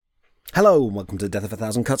Hello, and welcome to Death of a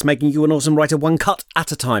Thousand Cuts, making you an awesome writer one cut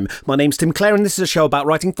at a time. My name's Tim Clare, and this is a show about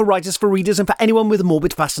writing for writers, for readers, and for anyone with a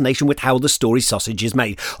morbid fascination with how the story sausage is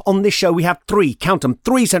made. On this show, we have three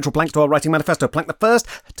central planks to our writing manifesto. Plank the first,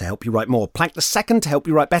 to help you write more. Plank the second, to help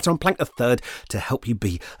you write better. And plank the third, to help you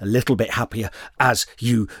be a little bit happier as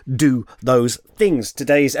you do those things.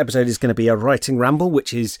 Today's episode is going to be a writing ramble,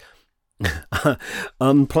 which is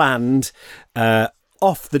unplanned,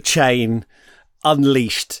 off the chain,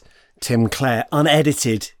 unleashed. Tim Clare,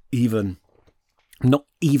 unedited even. I'm not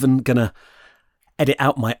even going to edit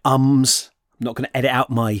out my ums. I'm not going to edit out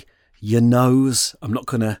my you knows. I'm not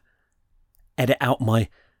going to edit out my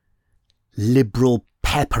liberal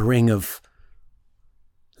peppering of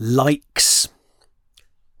likes.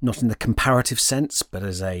 Not in the comparative sense, but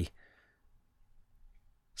as a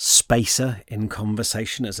spacer in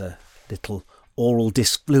conversation, as a little oral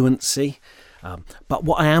disfluency. But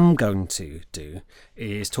what I am going to do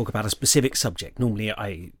is talk about a specific subject. Normally,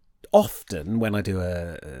 often when I do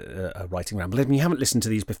a writing ramble, if you haven't listened to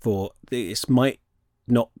these before, this might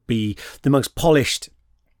not be the most polished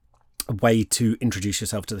way to introduce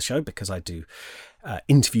yourself to the show, because I do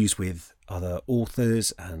interviews with other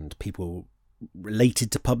authors and people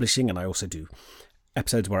related to publishing, and I also do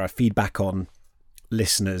episodes where I feedback on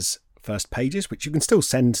listeners' first pages, which you can still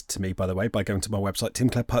send to me, by the way, by going to my website,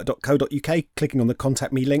 timclarepoet.co.uk, clicking on the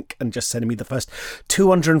contact me link and just sending me the first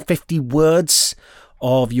 250 words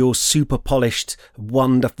of your super polished,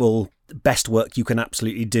 wonderful, best work you can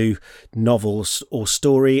absolutely do, novels or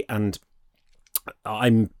story. And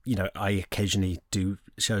I occasionally do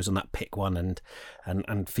shows on that, pick one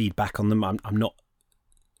and feedback on them. I'm not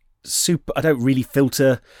super, I don't really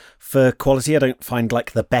filter for quality. I don't find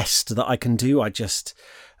like the best that I can do. I just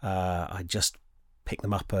pick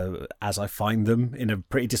them up as I find them in a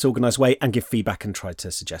pretty disorganised way and give feedback and try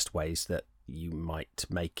to suggest ways that you might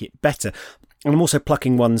make it better. And I'm also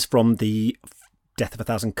plucking ones from the Death of a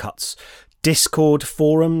Thousand Cuts Discord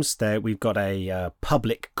forums. There we've got a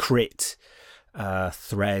public crit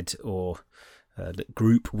thread or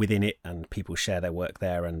group within it, and people share their work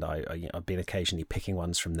there, and I've been occasionally picking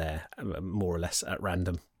ones from there, more or less at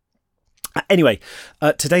random. Anyway,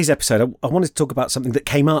 today's episode, I wanted to talk about something that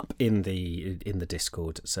came up in the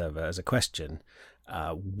Discord server as a question,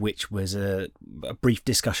 which was a brief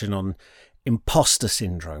discussion on imposter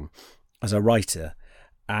syndrome as a writer.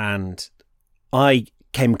 And I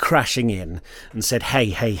came crashing in and said,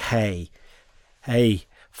 hey,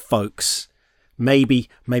 folks, maybe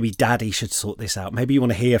Daddy should sort this out. Maybe you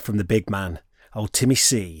want to hear from the big man, old Timmy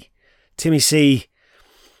C,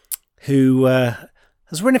 who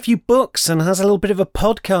has written a few books and has a little bit of a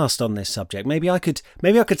podcast on this subject. Maybe I could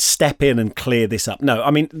step in and clear this up. No,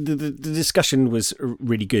 I mean, the discussion was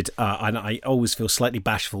really good. And I always feel slightly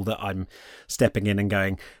bashful that I'm stepping in and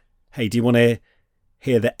going, hey, do you want to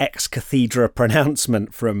hear the ex cathedra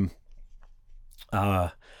pronouncement from,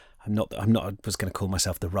 I was going to call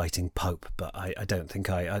myself the writing pope, but I don't think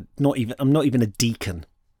I'm not even a deacon,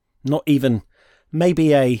 not even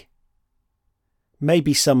maybe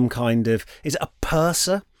some kind of, is it a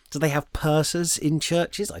purser? Do they have pursers in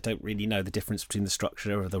churches? I don't really know the difference between the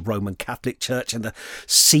structure of the Roman Catholic Church and the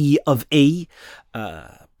C of E.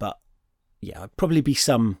 But yeah, I'd probably be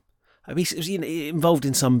involved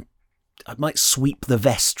in some, I might sweep the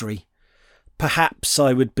vestry. Perhaps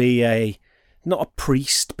I would be not a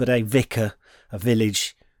priest, but a vicar, a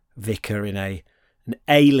village vicar in an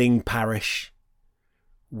ailing parish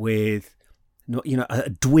with, a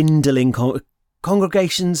dwindling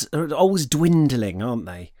congregations are always dwindling, aren't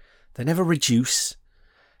they? They never reduce.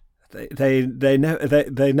 They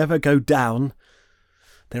never go down.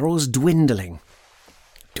 They're always dwindling.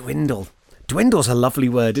 Dwindle's a lovely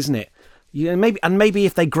word, isn't it? Maybe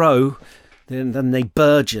if they grow, then they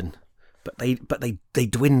burgeon. But they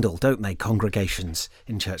dwindle, don't they? Congregations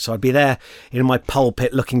in church. So I'd be there in my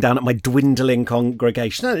pulpit, looking down at my dwindling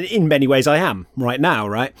congregation. In many ways, I am right now,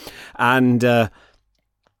 right? And they'd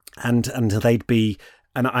be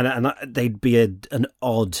an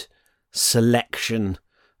odd selection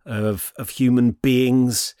of human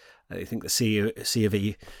beings. I think the C of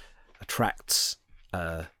E attracts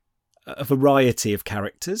a variety of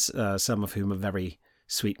characters, some of whom are very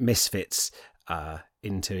sweet misfits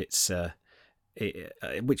into its,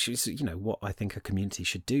 which is what I think a community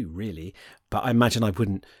should do, really. But I imagine I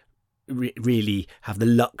wouldn't really have the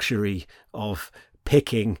luxury of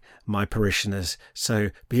picking my parishioners, so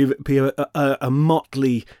be a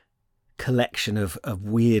motley collection of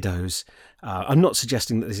weirdos. I'm not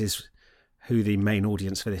suggesting that this is who the main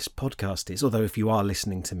audience for this podcast is, although if you are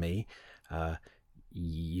listening to me,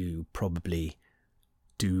 you probably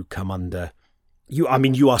do come under you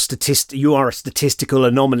are a statistical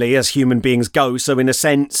anomaly as human beings go. So in a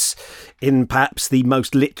sense, in perhaps the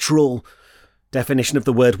most literal definition of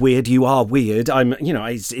the word weird, you are weird.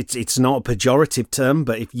 It's not a pejorative term,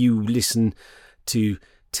 but if you listen to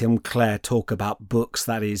Tim Clare talk about books,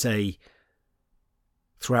 that is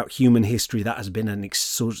throughout human history, that has been an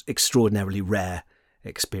extraordinarily rare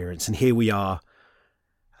experience. And here we are,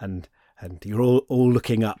 and you're all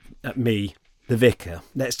looking up at me, the vicar.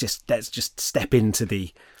 Let's just step into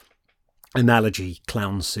the analogy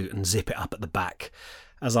clown suit and zip it up at the back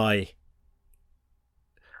as I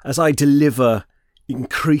deliver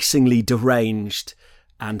increasingly deranged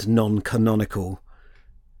and non-canonical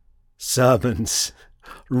sermons,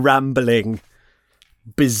 rambling,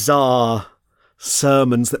 bizarre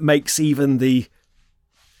sermons that makes even the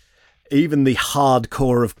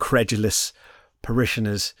hardcore of credulous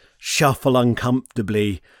parishioners shuffle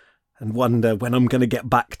uncomfortably and wonder when I'm going to get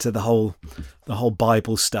back to the whole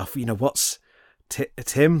Bible stuff. What's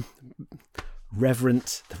Tim?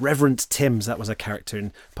 The Reverend Timms, that was a character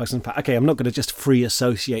in Postman Pat. Okay, I'm not going to just free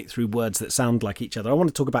associate through words that sound like each other. I want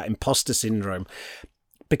to talk about imposter syndrome,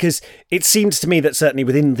 because it seems to me that certainly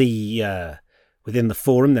within the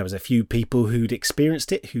forum there was a few people who'd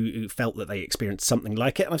experienced it, who felt that they experienced something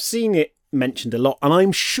like it. And I've seen it mentioned a lot, and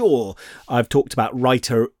I'm sure I've talked about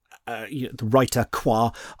the writer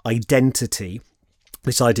qua identity,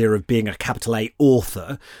 this idea of being a capital A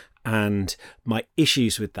author, and my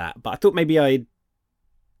issues with that. But I thought maybe I'd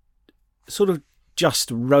sort of just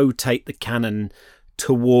rotate the canon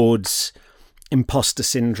towards imposter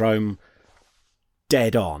syndrome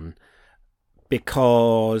dead on,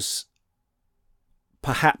 because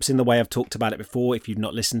perhaps in the way I've talked about it before, if you've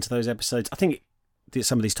not listened to those episodes, I think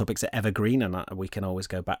some of these topics are evergreen and we can always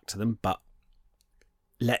go back to them. But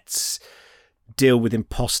let's deal with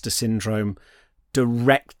imposter syndrome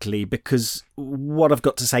directly, because what I've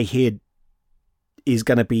got to say here is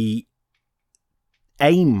going to be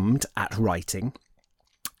aimed at writing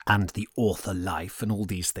and the author life and all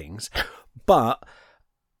these things. But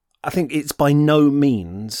I think it's by no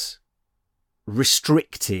means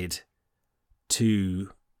restricted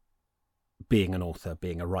to being an author,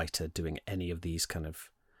 being a writer, doing any of these kind of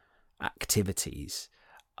activities.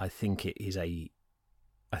 I think the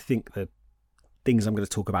things I'm going to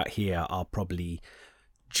talk about here are probably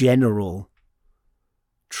general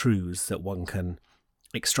truths that one can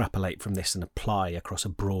extrapolate from this and apply across a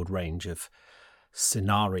broad range of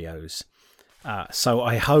scenarios. So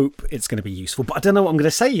I hope it's going to be useful, but I don't know what I'm going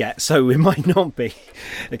to say yet, so it might not be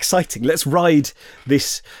exciting. Let's ride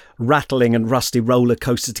this rattling and rusty roller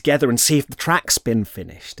coaster together and see if the track's been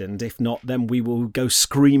finished. And if not, then we will go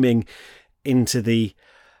screaming into the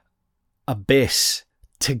abyss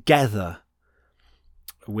together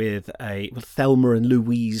with a Thelma and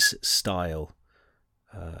Louise style,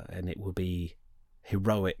 and it will be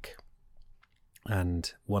heroic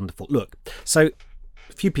and wonderful. Look, so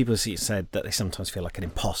a few people said that they sometimes feel like an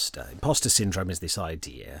imposter. Imposter syndrome is this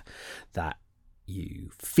idea that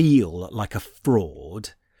you feel like a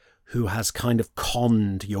fraud who has kind of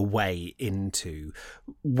conned your way into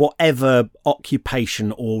whatever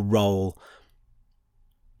occupation or role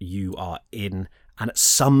you are in, and at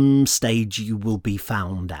some stage you will be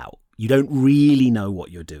found out. You don't really know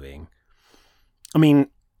what you're doing. I mean,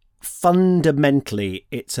 fundamentally,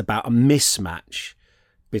 it's about a mismatch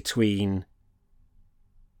between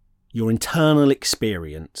your internal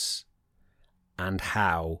experience and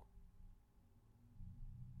how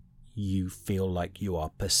you feel like you are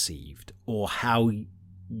perceived, or how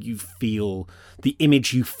you feel, the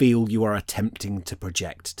image you feel you are attempting to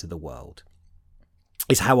project to the world,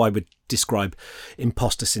 is how I would describe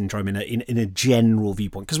imposter syndrome in a general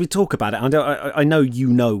viewpoint. Because we talk about it, I know you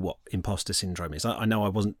know what imposter syndrome is. I know I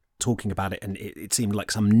wasn't talking about it and it seemed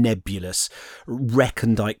like some nebulous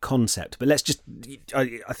recondite concept, but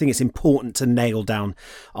I think it's important to nail down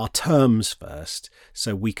our terms first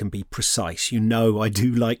so we can be precise. I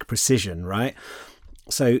do like precision, right?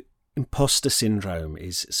 So imposter syndrome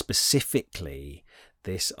is specifically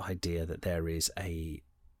this idea that there is a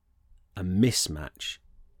mismatch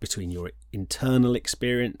between your internal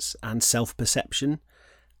experience and self-perception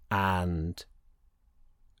and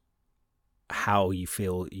how you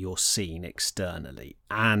feel you're seen externally,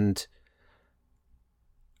 and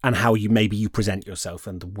how you present yourself,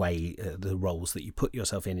 and the way the roles that you put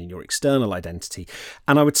yourself in your external identity.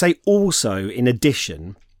 And I would say also, in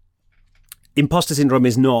addition, imposter syndrome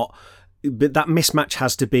is not, but that mismatch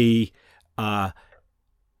has to be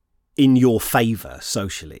in your favour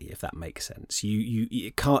socially, if that makes sense.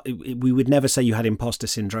 You can't. We would never say you had imposter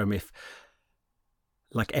syndrome if,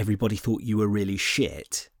 like, everybody thought you were really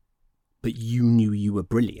shit. but you knew you were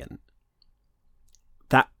brilliant,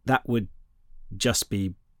 that would just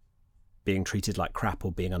be being treated like crap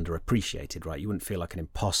or being underappreciated, right? You wouldn't feel like an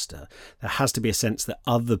imposter. There has to be a sense that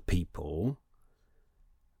other people,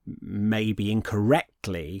 maybe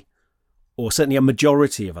incorrectly, or certainly a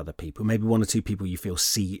majority of other people, maybe one or two people you feel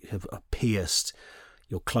have pierced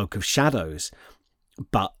your cloak of shadows,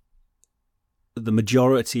 but the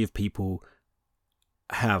majority of people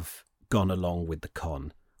have gone along with the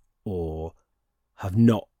con, or have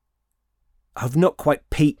not quite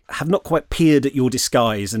peered at your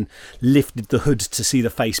disguise and lifted the hood to see the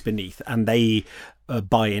face beneath, and they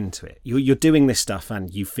buy into it. You're doing this stuff,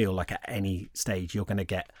 and you feel like at any stage you're going to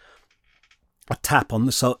get a tap on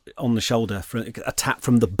the shoulder, a tap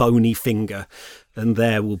from the bony finger, and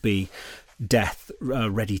there will be death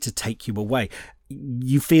ready to take you away.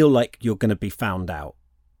 You feel like you're going to be found out,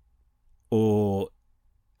 or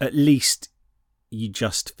at least you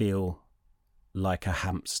just feel like a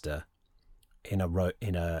hamster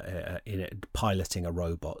piloting a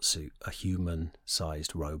robot suit, a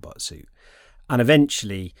human-sized robot suit, and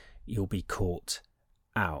eventually you'll be caught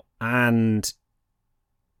out. And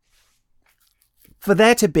for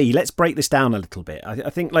there to be, let's break this down a little bit.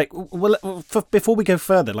 I think, like, well, before we go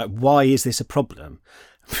further, like, why is this a problem?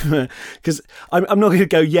 Because I'm not going to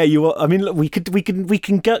go, yeah, you are. I mean, look, we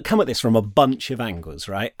can come at this from a bunch of angles,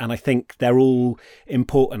 right? And I think they're all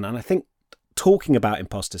important. And I think talking about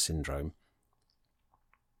imposter syndrome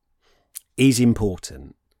is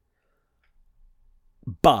important,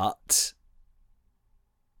 but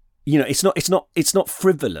you know, it's not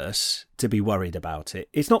frivolous to be worried about it.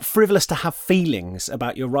 It's not frivolous to have feelings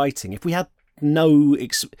about your writing. If we had no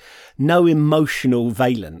emotional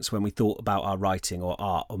valence when we thought about our writing or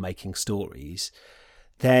art or making stories,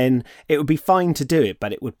 then it would be fine to do it,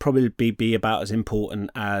 but it would probably be about as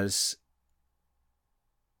important as,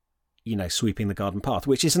 you know, sweeping the garden path,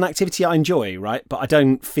 which is an activity I enjoy, right? But I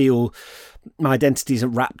don't feel my identity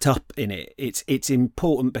isn't wrapped up in it. It's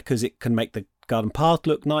important because it can make the garden path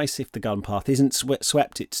look nice. If the garden path isn't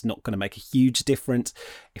swept, it's not going to make a huge difference.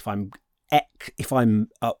 If I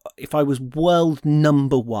was world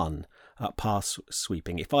number one at path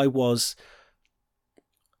sweeping, if I was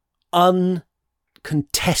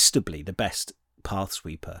uncontestably the best path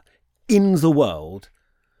sweeper in the world,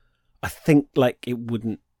 I think, like, it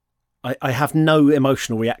wouldn't. I have no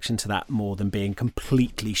emotional reaction to that more than being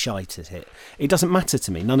completely shite at it. It doesn't matter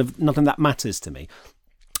to me. None of that matters to me.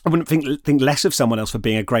 I wouldn't think less of someone else for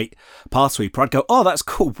being a great path sweeper. I'd go, oh, that's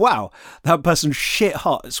cool. Wow, that person's shit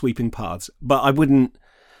hot at sweeping paths. But I wouldn't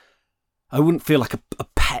feel like a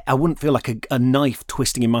pet. I wouldn't feel like a knife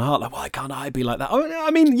twisting in my heart. Like, why can't I be like that? I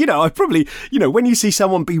mean, you know, I probably, you know, when you see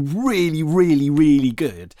someone be really, really, really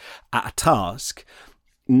good at a task,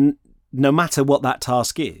 no matter what that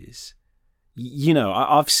task is, you know,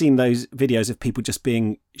 I've seen those videos of people just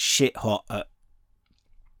being shit hot at,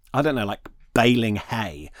 I don't know, like baling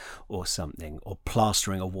hay or something, or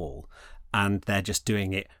plastering a wall, and they're just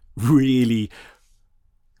doing it really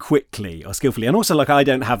quickly or skillfully. And also, like, I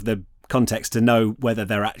don't have the context to know whether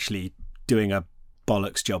they're actually doing a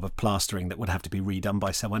bollocks job of plastering that would have to be redone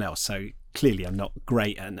by someone else. So clearly I'm not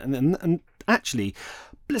great. And actually,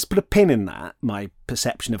 let's put a pin in that, my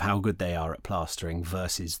perception of how good they are at plastering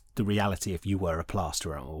versus the reality if you were a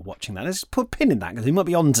plasterer or watching that. Let's put a pin in that, because we might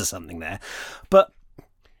be onto something there. But,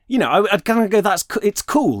 you know, I'd kind of go, it's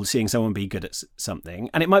cool seeing someone be good at something,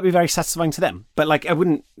 and it might be very satisfying to them. But, like,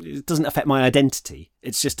 it doesn't affect my identity.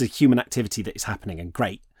 It's just a human activity that is happening, and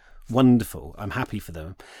great. Wonderful. I'm happy for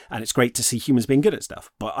them, and it's great to see humans being good at stuff.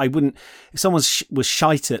 But I wouldn't, if someone was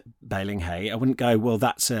shite at baling hay, I wouldn't go, well,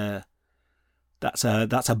 that's a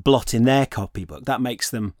blot in their copybook. That makes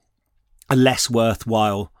them a less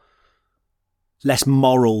worthwhile, less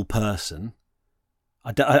moral person.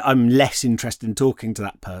 I'm less interested in talking to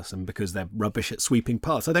that person because they're rubbish at sweeping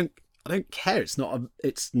paths. I don't care. It's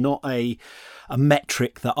not a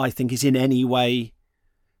metric that I think is in any way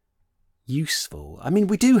useful. I mean,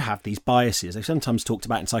 we do have these biases. I've sometimes talked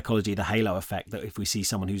about in psychology the halo effect, that if we see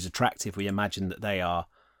someone who's attractive, we imagine that they are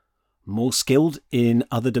more skilled in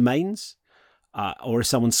other domains, or if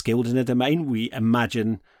someone's skilled in a domain, we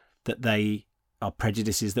imagine that they are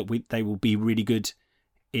prejudices that they will be really good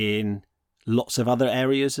in lots of other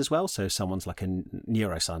areas as well. So someone's like a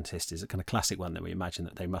neuroscientist is a kind of classic one that we imagine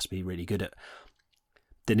that they must be really good at.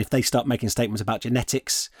 Then if they start making statements about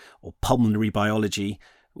genetics or pulmonary biology,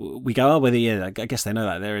 we go, oh, well, yeah, I guess they know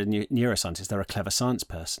that. They're a neuroscientist, they're a clever science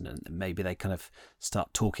person, and maybe they kind of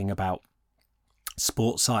start talking about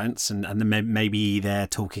sports science, and then maybe they're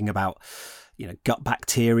talking about, gut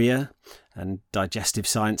bacteria and digestive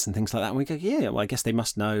science and things like that. And we go, yeah, well, I guess they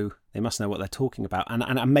must know what they're talking about.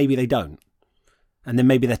 And maybe they don't. And then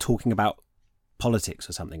maybe they're talking about politics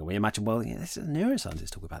or something. And we imagine, well, this is a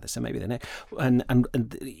neuroscientist talking about this, so maybe they know. And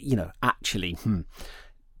actually,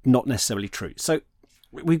 not necessarily true. So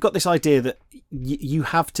we've got this idea that you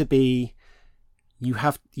have to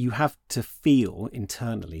feel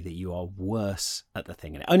internally that you are worse at the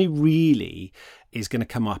thing. And it only really is going to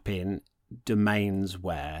come up in domains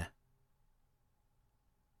where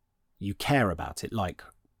you care about it, like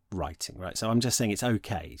writing, right? So I'm just saying it's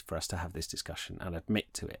okay for us to have this discussion and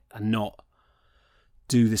admit to it and not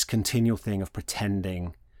do this continual thing of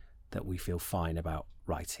pretending that we feel fine about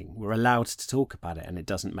writing. We're allowed to talk about it, and it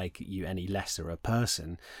doesn't make you any lesser a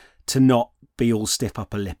person to not be all stiff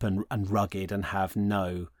upper lip and rugged and have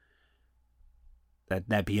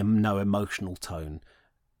there be no emotional tone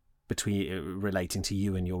between relating to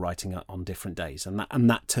you and your writing on different days, and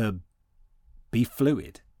that to be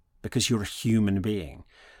fluid, because you're a human being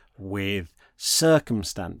with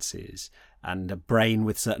circumstances and a brain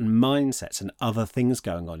with certain mindsets and other things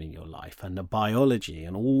going on in your life and the biology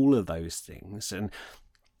and all of those things. And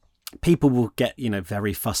people will get,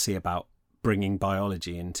 very fussy about bringing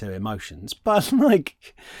biology into emotions. But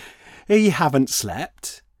like, if you haven't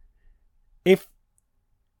slept, if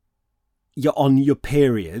you're on your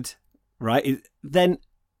period, right, then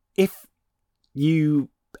if you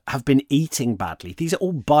have been eating badly, these are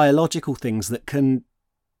all biological things that can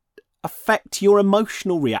affect your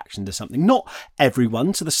emotional reaction to something. Not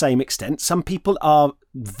everyone to the same extent. Some people are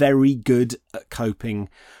very good at coping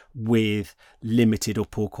with limited or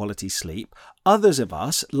poor quality sleep. Others of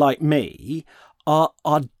us, like me, are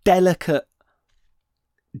delicate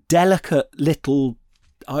little,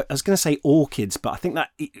 I was going to say orchids, but I think that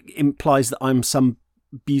implies that I'm some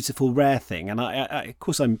beautiful rare thing. And I of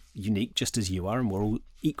course I'm unique, just as you are, and we're all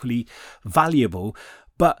equally valuable.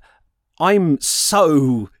 But I'm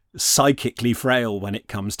so psychically frail when it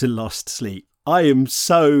comes to lost sleep. I am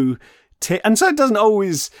so and so it doesn't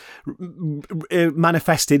always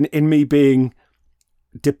manifest in me being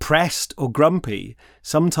depressed or grumpy.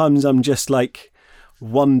 Sometimes I'm just like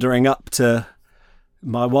wandering up to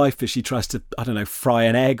my wife as she tries to, fry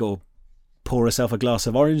an egg or pour herself a glass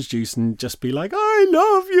of orange juice and just be like, I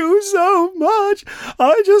love you so much.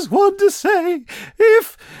 I just want to say,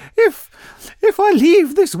 if I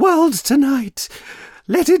leave this world tonight,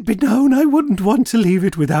 let it be known I wouldn't want to leave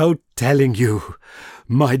it without telling you,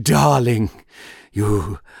 my darling,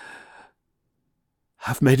 you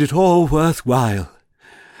have made it all worthwhile.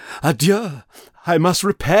 Adieu. I must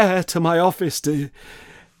repair to my office to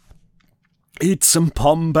eat some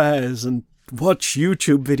Pom Bears and watch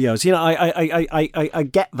YouTube videos. I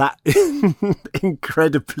get that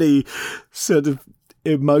incredibly sort of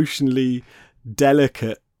emotionally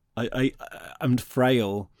delicate and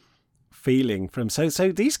frail feeling from so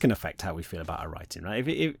these can affect how we feel about our writing, right?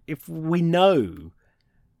 If we know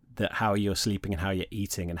that how you're sleeping and how you're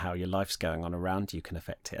eating and how your life's going on around you can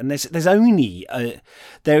affect it, and there's only a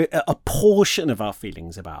portion of our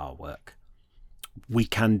feelings about our work we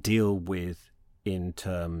can deal with in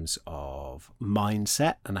terms of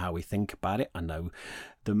mindset and how we think about it. I know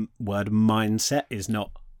the word mindset is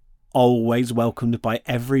not always welcomed by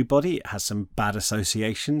everybody. It has some bad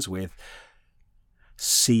associations with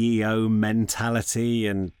CEO mentality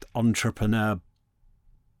and entrepreneur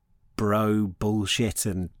bro bullshit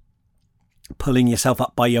and pulling yourself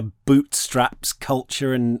up by your bootstraps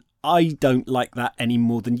culture, and I don't like that any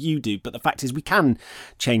more than you do. But the fact is, we can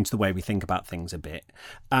change the way we think about things a bit,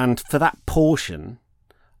 and for that portion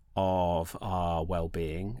of our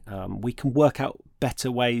well-being, we can work out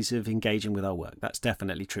better ways of engaging with our work. That's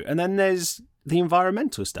definitely true. And then there's the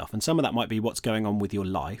environmental stuff, and some of that might be what's going on with your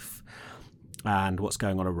life and what's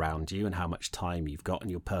going on around you and how much time you've got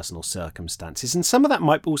and your personal circumstances. And some of that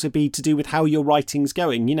might also be to do with how your writing's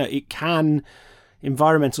going.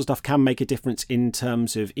 Environmental stuff can make a difference in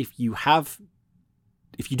terms of if you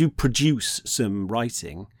do produce some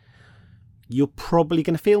writing, you're probably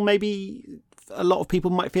going to feel, maybe a lot of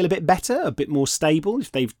people might feel a bit better, a bit more stable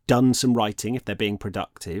if they've done some writing, if they're being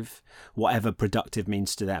productive, whatever productive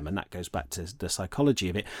means to them. And that goes back to the psychology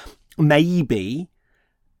of it. Maybe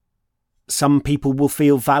some people will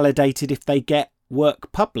feel validated if they get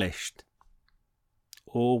work published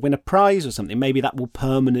or win a prize or something. Maybe that will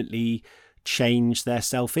permanently change their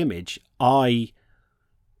self-image. I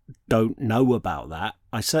don't know about that.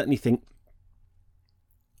 I certainly think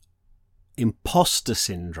imposter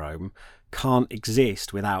syndrome can't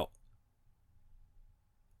exist without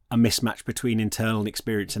a mismatch between internal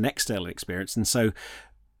experience and external experience. And so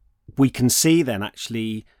we can see then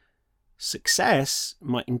actually Success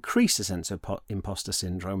might increase a sense of imposter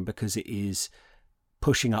syndrome because it is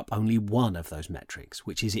pushing up only one of those metrics,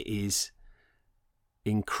 which is it is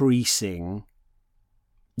increasing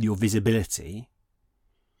your visibility.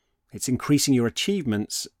 It's increasing your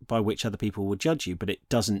achievements by which other people will judge you, but it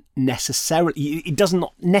does not necessarily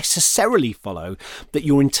follow that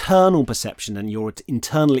your internal perception and your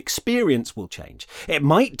internal experience will change. It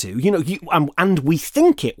might do, and we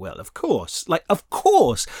think it will, of course. Of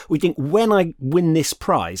course, we think when I win this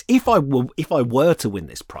prize, if I were to win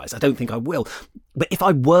this prize, I don't think I will, but if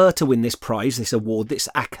I were to win this prize, this award, this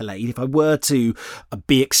accolade, if I were to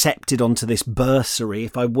be accepted onto this bursary,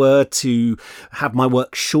 if I were to have my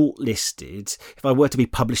work shortlisted, if I were to be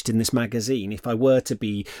published in this magazine, if I were to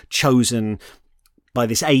be chosen by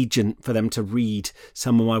this agent for them to read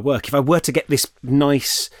some of my work, if I were to get this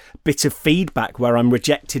nice bit of feedback where I'm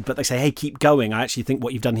rejected, but they say, hey, keep going, I actually think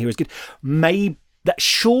what you've done here is good,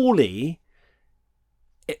 surely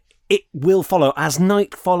it will follow, as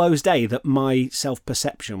night follows day, that my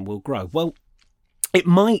self-perception will grow. Well, it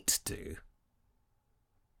might do.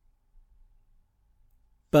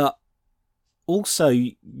 But also,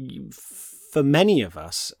 for many of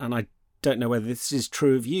us, and I don't know whether this is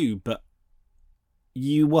true of you, but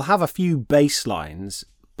you will have a few baseline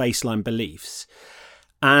beliefs,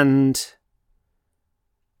 and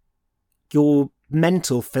your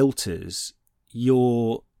mental filters,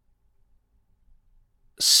 your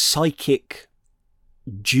psychic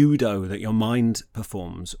judo that your mind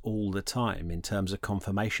performs all the time in terms of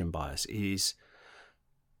confirmation bias is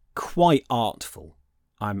quite artful,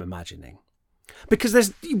 I'm imagining,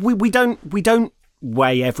 because we don't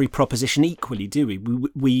weigh every proposition equally, do we?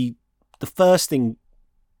 We the first thing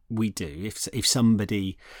we do if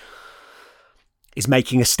somebody is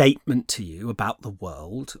making a statement to you about the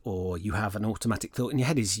world, or you have an automatic thought in your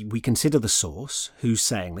head, is we consider the source. Who's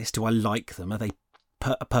saying this? Do I like them? Are they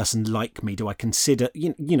a person like me? Do I consider,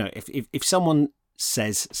 if someone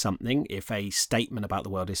says something, if a statement about the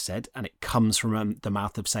world is said and it comes from the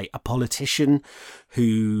mouth of, say, a politician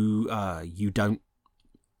who you don't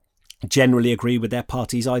generally agree with their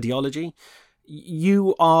party's ideology,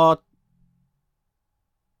 you are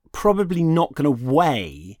probably not going to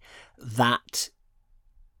weigh that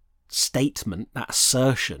statement, that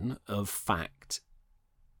assertion of fact,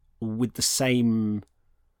 with the sort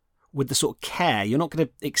of care. You're not going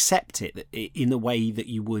to accept it in the way that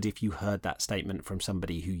you would if you heard that statement from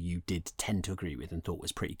somebody who you did tend to agree with and thought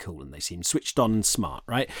was pretty cool and they seemed switched on and smart,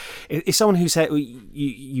 right? If someone who said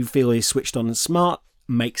you feel is switched on and smart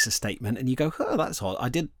makes a statement and you go, oh, that's odd, I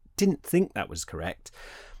didn't think that was correct,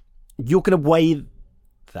 you're going to weigh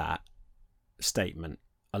that statement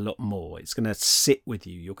a lot more. It's going to sit with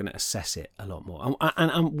you. You're going to assess it a lot more.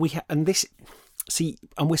 And we're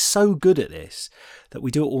so good at this that we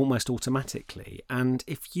do it almost automatically. And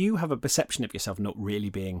if you have a perception of yourself not really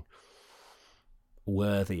being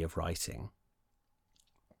worthy of writing,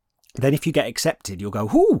 then if you get accepted, you'll go,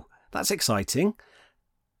 "Ooh, that's exciting."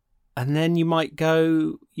 And then you might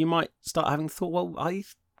start having thought, well, I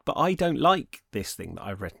don't like this thing that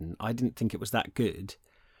I've written. I didn't think it was that good.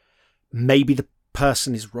 Maybe the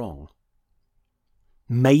person is wrong.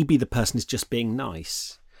 Maybe the person is just being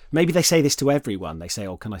nice. Maybe they say this to everyone. They say,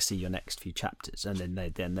 "Oh, can I see your next few chapters?" And then they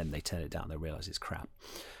turn it down. They realise it's crap.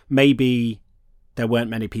 Maybe there weren't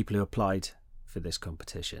many people who applied for this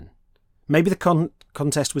competition. Maybe the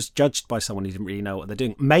contest was judged by someone who didn't really know what they're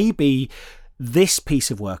doing. Maybe this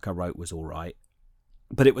piece of work I wrote was all right,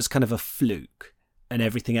 but it was kind of a fluke, and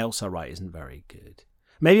everything else I write isn't very good.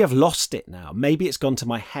 Maybe I've lost it now. Maybe it's gone to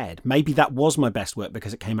my head. Maybe that was my best work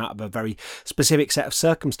because it came out of a very specific set of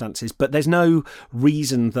circumstances. But there's no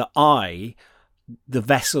reason that the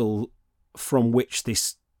vessel from which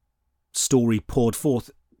this story poured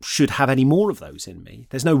forth, should have any more of those in me.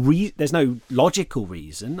 There's no logical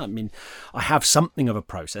reason. I mean, I have something of a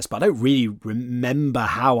process, but I don't really remember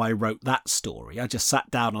how I wrote that story. I just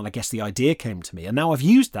sat down and I guess the idea came to me, and now I've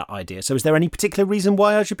used that idea. So is there any particular reason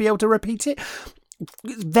why I should be able to repeat it?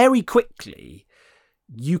 Very quickly,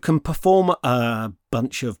 you can perform a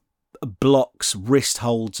bunch of blocks, wrist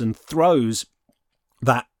holds and throws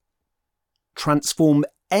that transform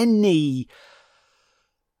any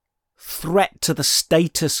threat to the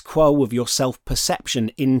status quo of your self-perception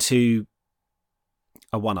into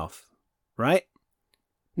a one-off, right?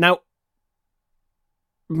 Now,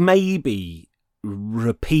 maybe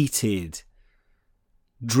repeated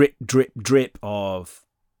drip, drip, drip of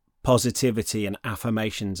positivity and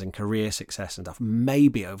affirmations and career success and stuff,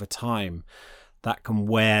 maybe over time that can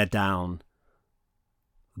wear down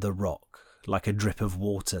the rock like a drip of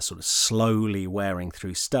water sort of slowly wearing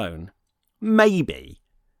through stone. Maybe.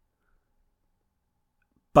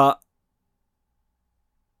 But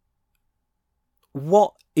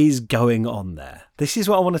what is going on there? This is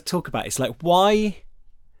what I want to talk about. It's like, why?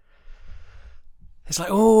 It's like,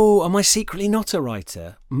 oh, am I secretly not a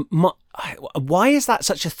writer? Why is that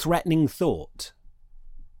such a threatening thought?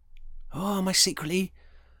 Oh, am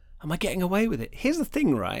I getting away with it? Here's the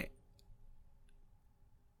thing, right?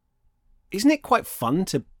 Isn't it quite fun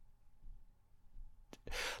to...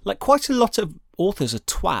 Like, quite a lot of authors are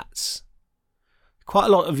twats. Quite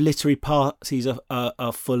a lot of literary parties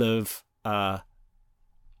are full of,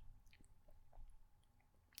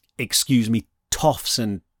 excuse me, toffs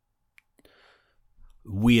and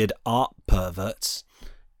weird art perverts.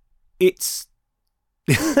 It's...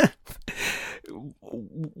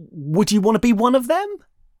 Would you want to be one of them?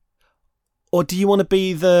 Or do you want to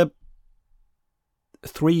be the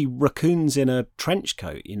 3 raccoons in a trench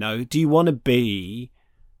coat, you know? Do you want to be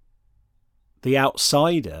the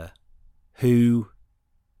outsider who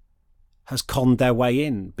has conned their way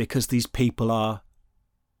in because these people are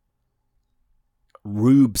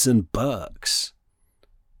rubes and Burkes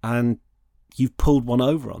and you've pulled one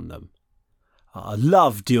over on them? I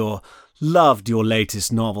loved your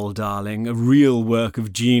latest novel, darling. A real work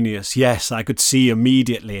of genius. Yes, I could see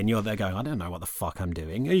immediately. And you're there going, I don't know what the fuck I'm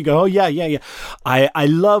doing. And you go, oh yeah. I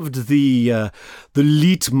loved the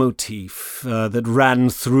leitmotif that ran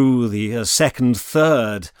through the second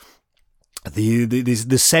third.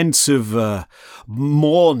 The sense of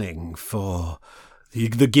mourning for the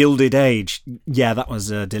Gilded Age. Yeah, that was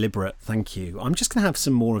deliberate. Thank you. I'm just gonna have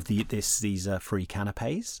some more of these free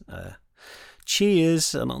canapes.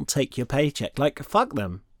 Cheers, and I'll take your paycheck. Like, fuck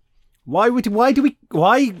them. Why?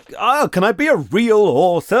 Oh, can I be a real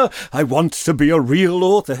author? I want to be a real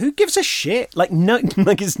author. Who gives a shit? Like, no,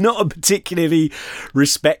 like it's not a particularly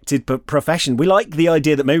respected profession. We like the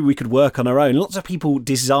idea that maybe we could work on our own. Lots of people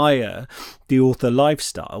desire the author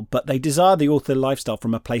lifestyle, but they desire the author lifestyle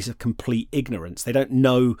from a place of complete ignorance. They don't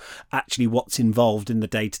know actually what's involved in the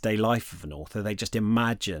day-to-day life of an author. They just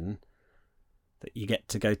imagine that you get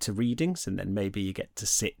to go to readings and then maybe you get to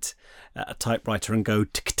sit at a typewriter and go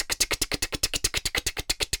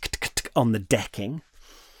on the decking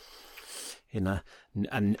in a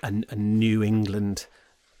New England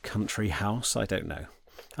country house. I don't know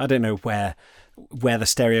where the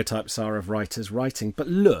stereotypes are of writers writing, but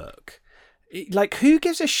look, like, who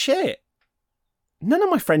gives a shit? None of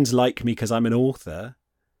my friends like me because I'm an author.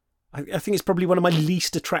 I think it's probably one of my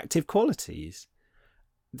least attractive qualities.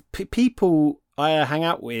 People I hang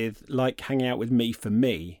out with like hanging out with me for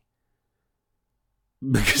me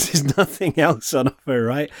because there's nothing else on offer,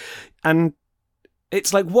 right? And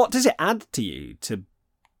it's like, what does it add to you to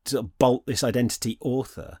bolt this identity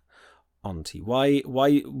author onto you?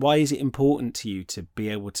 Why is it important to you to be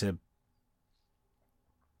able to,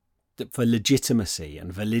 for legitimacy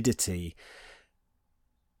and validity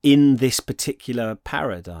in this particular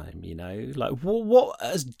paradigm, you know? Like,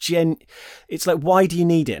 it's like, why do you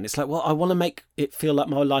need it? And it's like, well, I want to make it feel like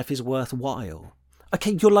my life is worthwhile.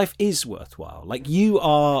 Okay, your life is worthwhile. Like, you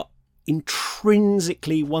are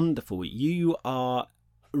intrinsically wonderful. You are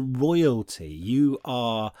royalty. You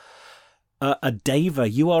are a deva.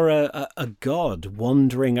 You are a god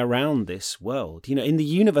wandering around this world. You know, in the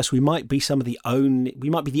universe, we might be the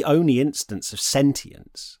only instance of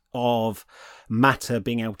sentience, of matter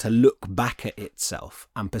being able to look back at itself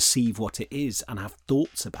and perceive what it is and have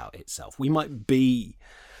thoughts about itself. We might be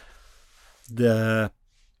the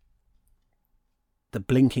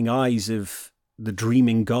blinking eyes of the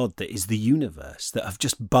dreaming god that is the universe, that have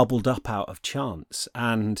just bubbled up out of chance.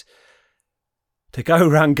 And to go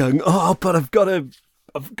around going, oh, but I've got to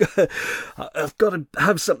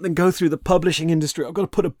have something go through the publishing industry. I've got to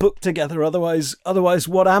put a book together. Otherwise,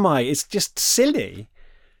 what am I? It's just silly.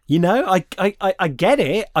 You know, I get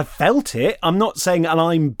it. I felt it. I'm not saying and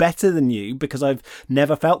I'm better than you because I've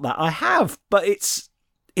never felt that. I have, but it's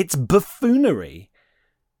buffoonery.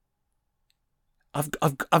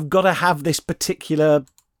 I've got to have this particular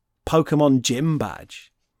Pokemon gym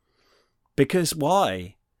badge. Because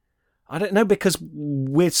why? I don't know, because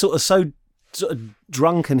we're sort of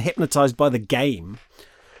drunk and hypnotized by the game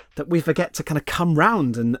that we forget to kind of come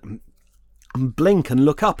round and blink and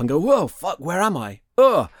look up and go, whoa, fuck, where am I?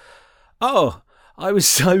 Oh, I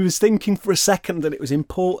was thinking for a second that it was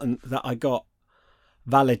important that I got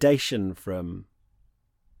validation from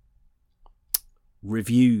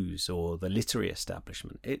reviews or the literary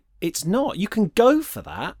establishment. It's not. You can go for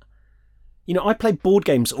that. You know, I play board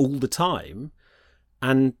games all the time,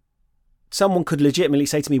 and someone could legitimately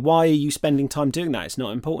say to me, why are you spending time doing that? It's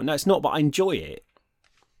not important. No, it's not, but I enjoy it.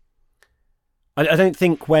 I don't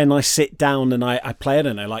think when I sit down and I play, I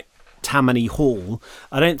don't know, like Tammany Hall.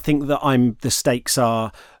 I don't think that the stakes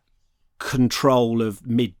are control of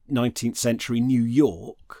mid-19th century New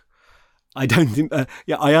York. I don't think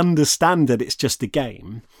I understand that it's just a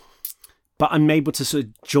game, but I'm able to sort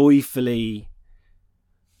of joyfully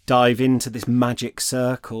dive into this magic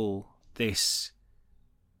circle, this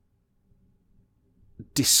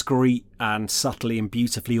discreet and subtly and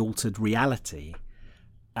beautifully altered reality,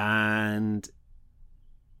 and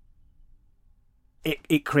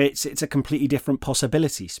it's a completely different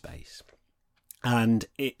possibility space. And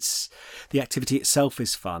the activity itself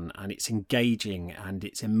is fun, and it's engaging, and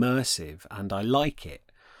it's immersive, and I like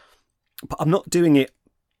it. But I'm not doing it.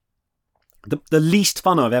 The least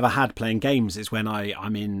fun I've ever had playing games is when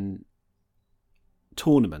I'm in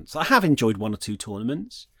tournaments. I have enjoyed one or two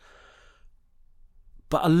tournaments,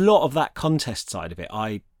 but a lot of that contest side of it,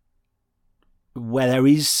 where there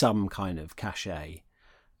is some kind of cachet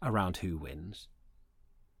around who wins,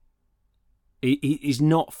 it is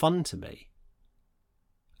not fun to me.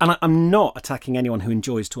 And I'm not attacking anyone who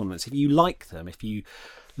enjoys tournaments. If you like them, if you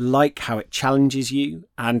like how it challenges you,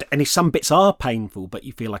 and if some bits are painful, but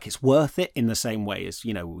you feel like it's worth it in the same way as,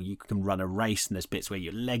 you can run a race and there's bits where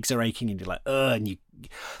your legs are aching and you're like,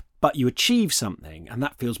 but you achieve something and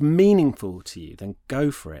that feels meaningful to you, then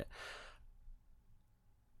go for it.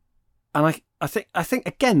 And I think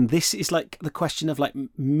again, this is like the question of like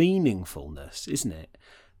meaningfulness, isn't it?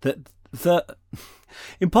 That the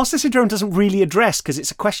imposter syndrome doesn't really address, because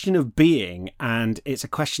it's a question of being, and it's a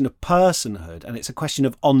question of personhood, and it's a question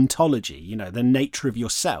of ontology, the nature of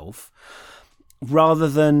yourself, rather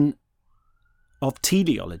than of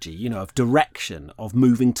teleology, of direction, of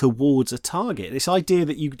moving towards a target. This idea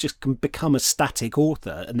that you just can become a static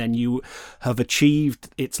author and then you have achieved,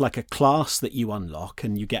 it's like a class that you unlock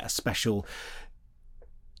and you get a special,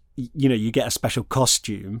 you get a special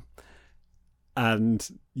costume,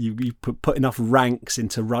 and you put enough ranks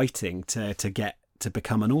into writing to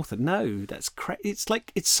become an author. No, that's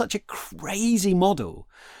it's such a crazy model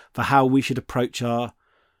for how we should approach our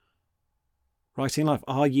writing life.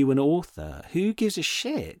 Are you an author? Who gives a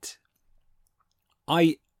shit?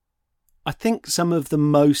 I think some of the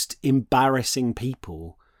most embarrassing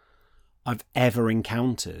people I've ever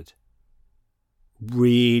encountered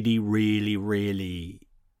really, really, really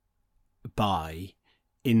buy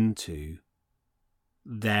into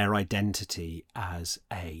their identity as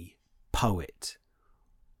a poet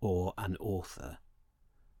or an author.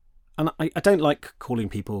 And I don't like calling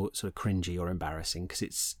people sort of cringy or embarrassing, because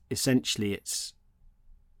it's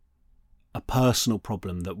a personal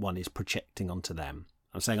problem that one is projecting onto them.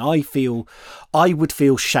 I'm saying I would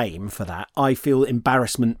feel shame for that. I feel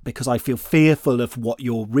embarrassment because I feel fearful of what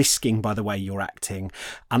you're risking by the way you're acting,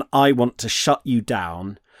 and I want to shut you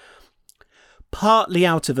down, partly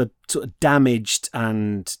out of a sort of damaged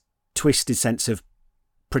and twisted sense of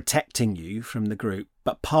protecting you from the group,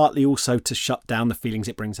 but partly also to shut down the feelings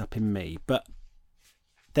it brings up in me. But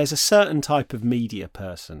there's a certain type of media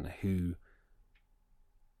person who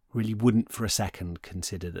really wouldn't for a second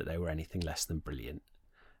consider that they were anything less than brilliant,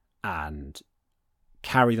 and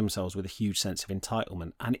carry themselves with a huge sense of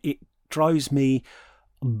entitlement. And it drives me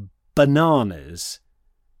bananas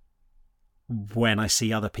when I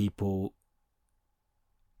see other people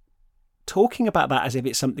talking about that as if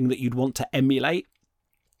it's something that you'd want to emulate,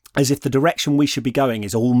 as if the direction we should be going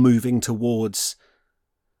is all moving towards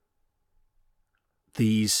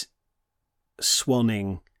these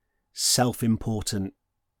swanning, self-important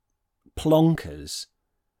plonkers,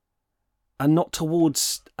 and not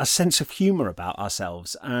towards a sense of humour about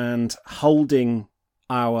ourselves and holding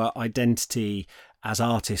our identity as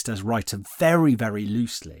artist, as writer, very, very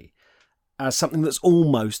loosely, as something that's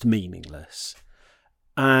almost meaningless,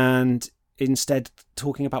 and instead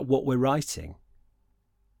talking about what we're writing.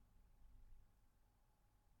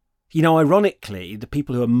 Ironically, the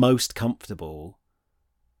people who are most comfortable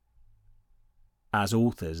as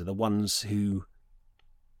authors are the ones who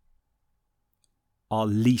are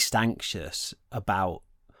least anxious about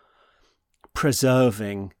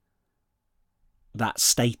preserving that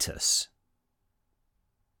status.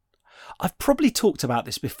 I've probably talked about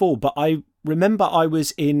this before, but I remember I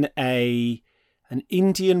was in an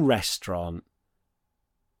Indian restaurant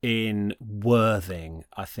in Worthing,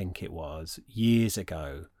 I think it was, years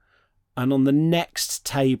ago. And on the next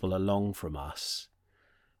table along from us,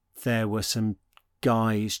 there were some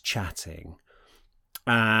guys chatting,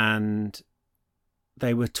 and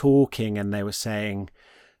they were talking, and they were saying,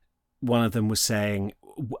 one of them was saying,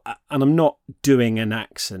 and I'm not doing an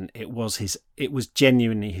accent, it was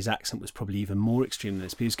genuinely, his accent was probably even more extreme than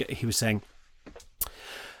this, but he was saying,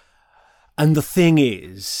 and the thing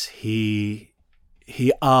is, he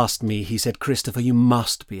he asked me, he said, "Christopher, you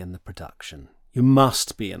must be in the production. You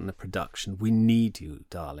must be in the production. We need you,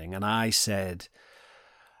 darling." And I said,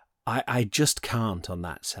 I just can't on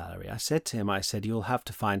that salary. I said to him, I said, "You'll have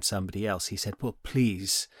to find somebody else." He said, "Well,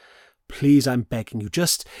 please, I'm begging you,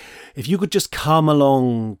 just if you could just come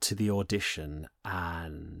along to the audition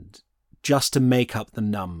and just to make up the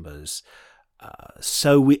numbers,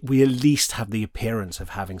 so we at least have the appearance of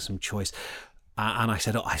having some choice." And I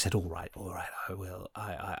said, all right, I will.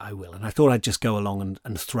 I will. And I thought I'd just go along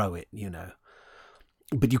and throw it,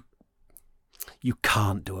 But you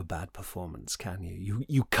can't do a bad performance, can you?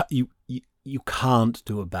 You can't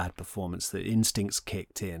do a bad performance. The instincts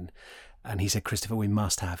kicked in. And he said, "Christopher, we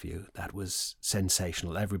must have you. That was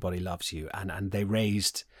sensational. Everybody loves you." And they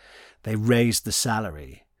raised the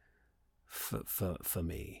salary for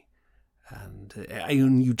me. And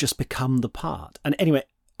you just become the part. And anyway,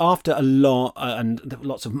 after a lot and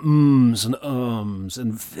lots of ums and ums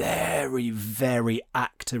and very, very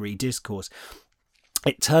actory discourse,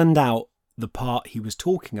 it turned out the part he was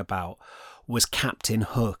talking about was Captain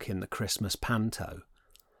Hook in the Christmas panto.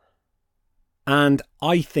 And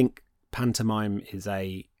I think pantomime is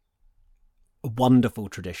a wonderful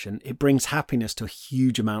tradition. It brings happiness to a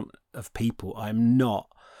huge amount of people. I'm not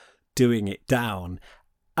doing it down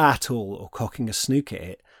at all or cocking a snook at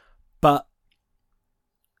it, but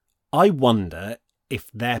I wonder if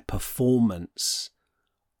their performance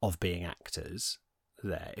of being actors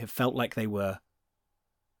there, it felt like they were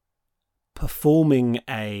performing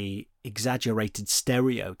a exaggerated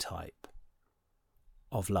stereotype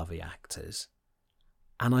of lovey actors.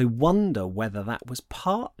 And I wonder whether that was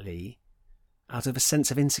partly out of a sense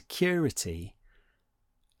of insecurity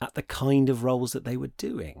at the kind of roles that they were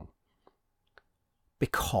doing.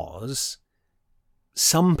 Because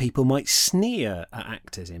some people might sneer at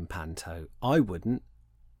actors in panto. I wouldn't.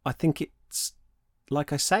 I think it's,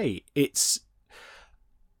 like I say, it's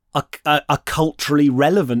a culturally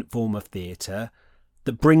relevant form of theatre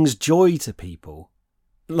that brings joy to people.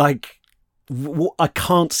 Like, I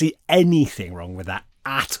can't see anything wrong with that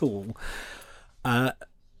at all.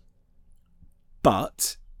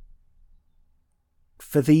 But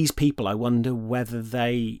for these people, I wonder whether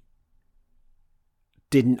they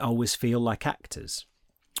didn't always feel like actors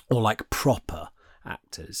or like proper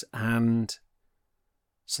actors. And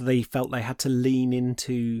so they felt they had to lean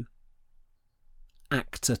into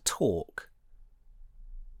actor talk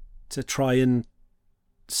to try and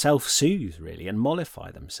self-soothe, really, and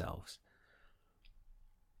mollify themselves.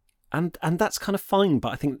 And that's kind of fine,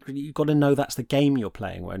 but I think you've got to know that's the game you're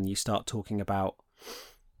playing when you start talking about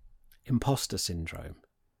imposter syndrome.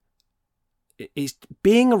 It's,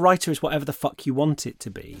 being a writer is whatever the fuck you want it to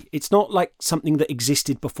be. It's not like something that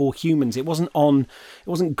existed before humans. It wasn't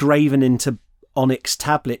graven into onyx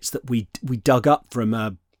tablets that we dug up from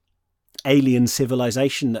a alien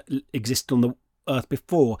civilization that existed on the earth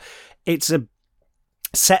before. It's a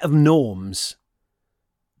set of norms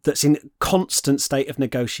that's in constant state of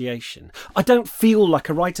negotiation. I don't feel like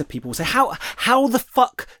a writer. People say, how the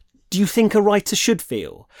fuck do you think a writer should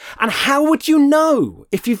feel? And how would you know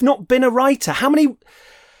if you've not been a writer?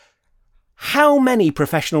 How many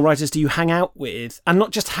professional writers do you hang out with? And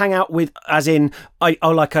not just hang out with as in,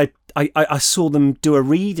 I saw them do a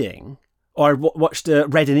reading, or I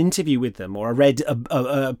read an interview with them, or I read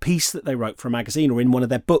a piece that they wrote for a magazine or in one of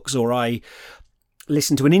their books, or I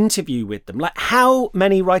listen to an interview with them. Like, how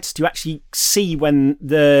many writers do you actually see when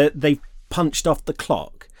they've punched off the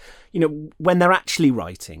clock? When they're actually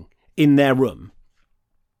writing in their room,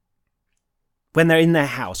 when they're in their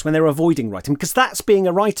house, when they're avoiding writing, because that's being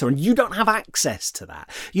a writer, and you don't have access to that.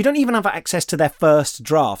 You don't even have access to their first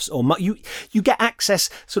drafts, or you get access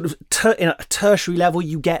sort of in a tertiary level.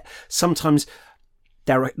 You get sometimes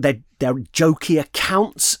their jokey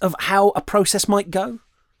accounts of how a process might go.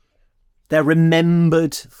 Their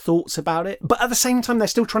remembered thoughts about it, but at the same time, they're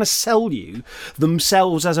still trying to sell you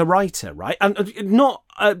themselves as a writer, right? And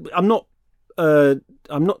I'm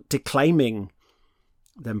not declaiming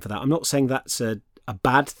them for that. I'm not saying that's a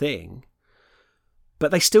bad thing,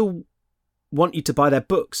 but they still want you to buy their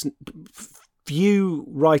books. Few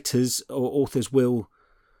writers or authors will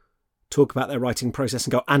talk about their writing process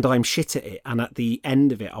and go, "And I'm shit at it, and at the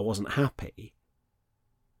end of it, I wasn't happy."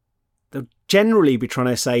 They'll generally be trying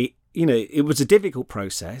to say, it was a difficult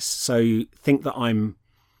process, so think that I'm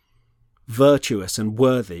virtuous and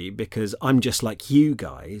worthy because I'm just like you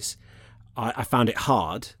guys. I found it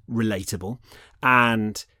hard, relatable,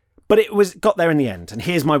 but it got there in the end. And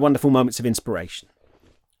here's my wonderful moments of inspiration,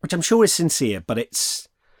 which I'm sure is sincere, but it's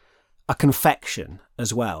a confection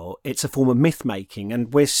as well. It's a form of myth making,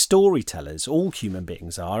 and we're storytellers. All human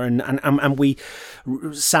beings are, and we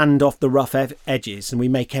sand off the rough edges, and we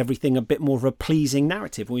make everything a bit more of a pleasing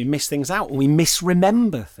narrative. We miss things out, and we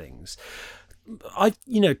misremember things. I've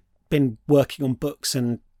been working on books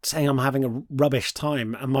and saying I'm having a rubbish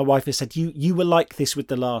time, and my wife has said, "You were like this with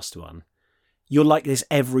the last one. You're like this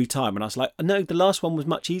every time." And I was like, "No, the last one was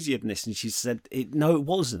much easier than this." And she said, "No, it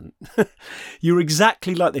wasn't. You're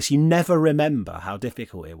exactly like this. You never remember how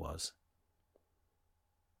difficult it was."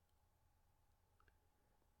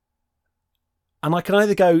 And I can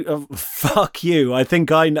either go, "Oh, fuck you. I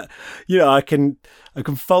think I know," I can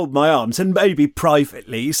fold my arms, and maybe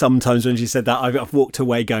privately sometimes when she said that, I've walked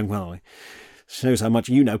away going, "Well, she knows how much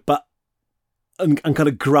you know," but and kind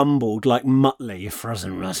of grumbled like Muttley,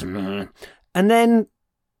 frozen. And then,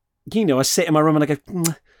 I sit in my room and I go,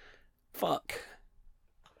 fuck.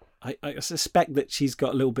 I suspect that she's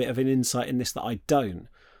got a little bit of an insight in this that I don't.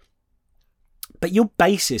 But your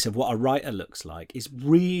basis of what a writer looks like is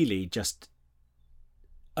really just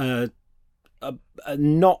not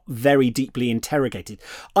very deeply interrogated.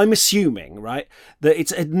 I'm assuming, right, that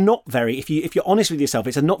it's a not very, if you're honest with yourself,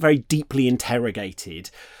 it's a not very deeply interrogated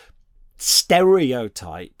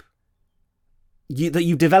stereotype that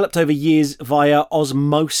you've developed over years via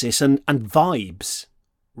osmosis and vibes,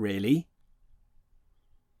 really.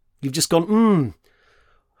 You've just gone,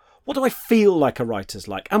 what do I feel like a writer's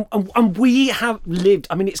like? And we have lived,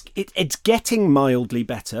 I mean, it's getting mildly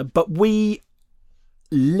better, but we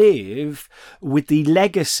live with the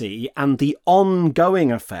legacy and the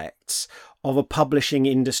ongoing effects of a publishing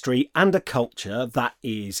industry and a culture that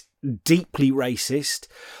is deeply racist,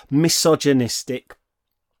 misogynistic,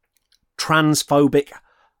 transphobic,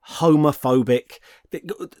 homophobic.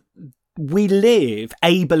 We live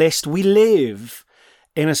ableist. We live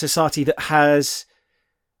in a society that has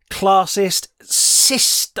classist,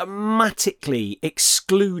 systematically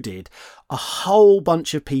excluded a whole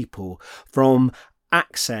bunch of people from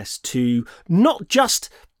access to not just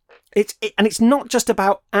it's not just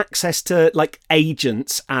about access to like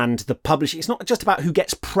agents and the publishing. It's not just about who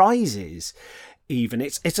gets prizes even.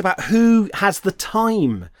 It's about who has the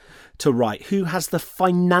time to write, who has the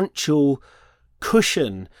financial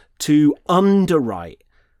cushion to underwrite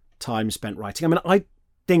time spent writing. I mean, I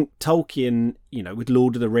think Tolkien, with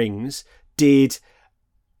Lord of the Rings, he's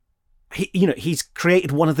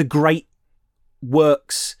created one of the great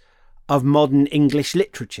works of modern English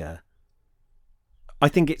literature. I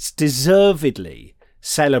think it's deservedly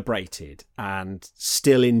celebrated and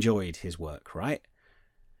still enjoyed, his work, right?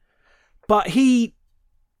 But he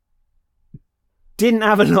didn't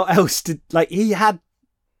have a lot else to, he had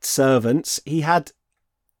servants, he had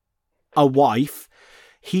a wife,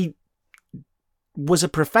 he was a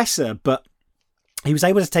professor, but he was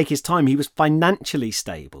able to take his time. He was financially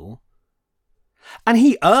stable, and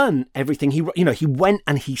he earned everything. He went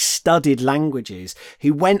and he studied languages.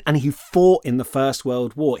 He went and he fought in the First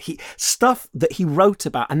World War. Stuff that he wrote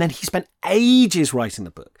about, and then he spent ages writing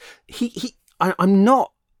the book. I'm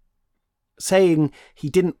not saying he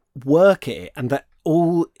didn't work at it, and that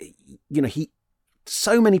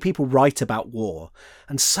so many people write about war,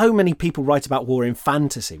 and so many people write about war in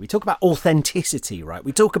fantasy. We talk about authenticity, right?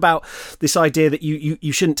 We talk about this idea that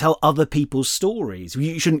you shouldn't tell other people's stories.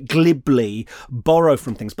 You shouldn't glibly borrow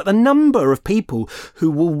from things. But the number of people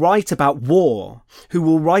who will write about war, who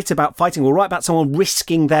will write about fighting, will write about someone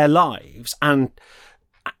risking their lives and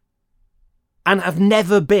have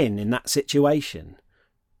never been in that situation,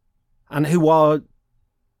 and who are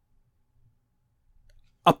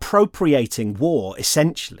appropriating war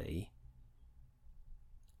essentially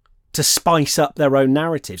to spice up their own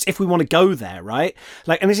narratives, if we want to go there, right?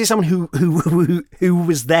 And this is someone who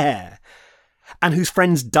was there and whose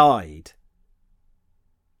friends died,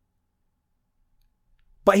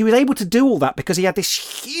 but he was able to do all that because he had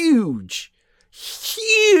this huge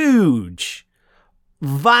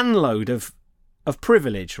vanload of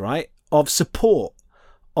privilege, right? Of support,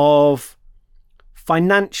 of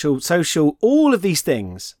financial, social, all of these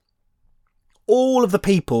things, all of the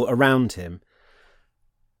people around him,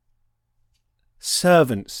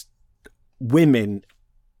 servants, women,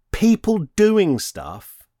 people doing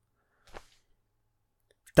stuff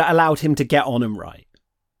that allowed him to get on and write.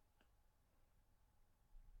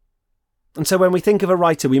 And so when we think of a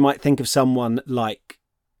writer, we might think of someone like,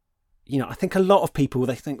 I think a lot of people,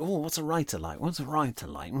 they think, oh, what's a writer like? What's a writer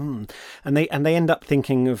like? And they end up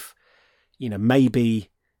thinking of, maybe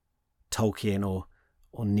Tolkien or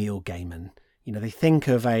Neil Gaiman. They think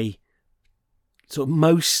of a sort of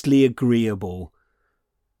mostly agreeable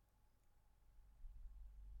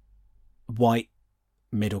white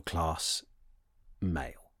middle class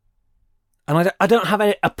male. And I don't have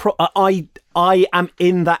I am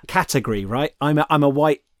in that category, right? I'm a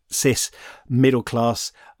white, cis, middle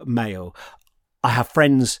class male. I have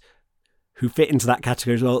friends who fit into that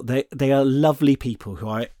category as well. They are lovely people who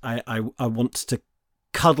I want to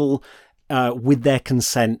cuddle with their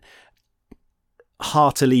consent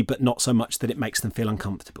heartily, but not so much that it makes them feel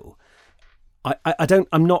uncomfortable.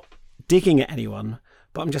 I'm not digging at anyone,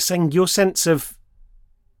 but I'm just saying your sense of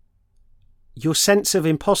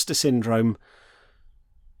imposter syndrome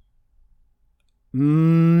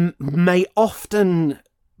may often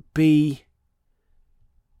be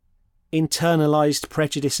internalized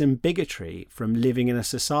prejudice and bigotry from living in a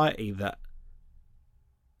society that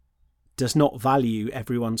does not value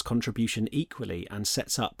everyone's contribution equally and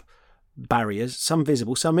sets up barriers, some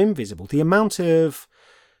visible, some invisible. The amount of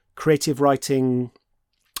creative writing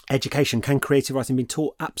education, can creative writing be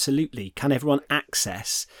taught? Absolutely. Can everyone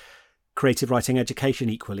access creative writing education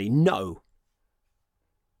equally? No.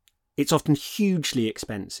 It's often hugely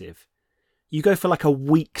expensive. You go for like a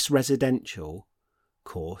week's residential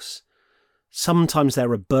course. Sometimes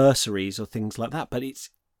there are bursaries or things like that, but it's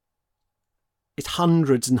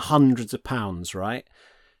hundreds and hundreds of pounds, right?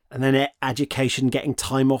 And then education, getting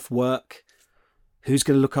time off work. Who's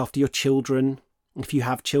going to look after your children? If you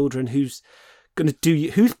have children, who's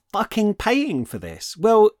fucking paying for this?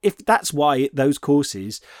 Well, if that's why those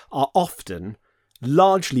courses are often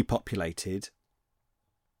largely populated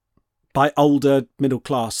by older middle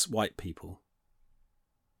class white people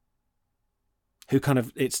who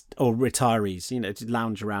or retirees, to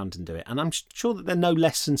lounge around and do it. And I'm sure that they're no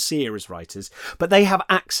less sincere as writers, but they have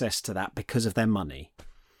access to that because of their money.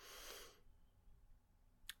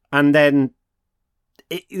 And then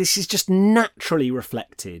this is just naturally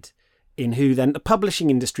reflected in who then the publishing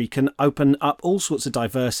industry can open up all sorts of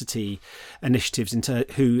diversity initiatives into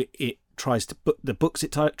who it tries to put the books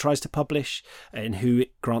it tries to publish, and who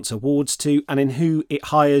it grants awards to, and in who it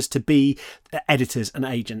hires to be the editors and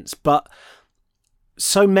agents. But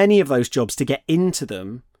so many of those jobs, to get into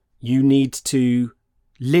them, you need to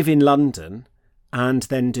live in London and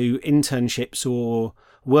then do internships or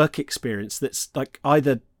work experience that's like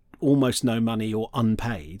either almost no money or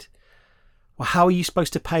unpaid. Well, how are you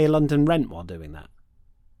supposed to pay a London rent while doing that?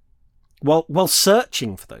 While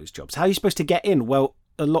searching for those jobs, how are you supposed to get in? Well,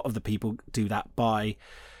 a lot of the people do that by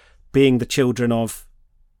being the children of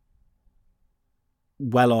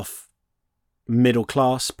well-off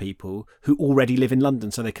middle-class people who already live in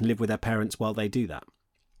London, so they can live with their parents while they do that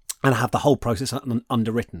and have the whole process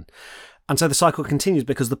underwritten. And so the cycle continues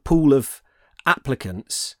because the pool of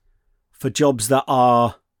applicants for jobs that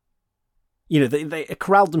are, they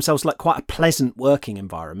corralled themselves like quite a pleasant working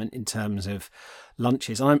environment in terms of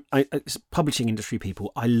lunches. And publishing industry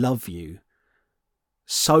people, I love you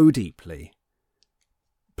so deeply.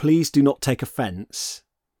 Please do not take offence.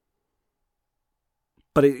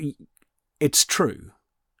 But it's true.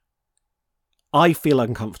 I feel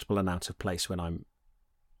uncomfortable and out of place when I'm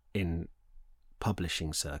in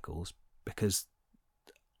publishing circles because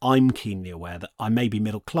I'm keenly aware that I may be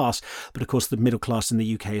middle class, but of course the middle class in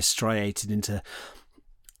the UK is striated into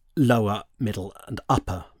lower middle and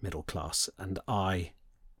upper middle class, and I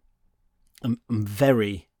am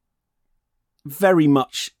very, very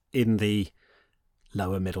much in the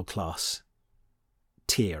lower middle class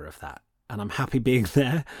tier of that, and I'm happy being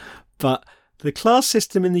there. But the class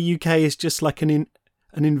system in the UK is just like an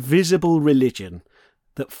invisible religion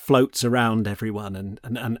that floats around everyone,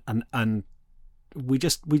 and we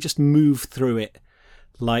just move through it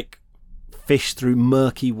like fish through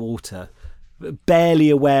murky water, barely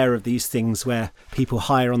aware of these things where people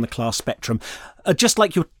higher on the class spectrum are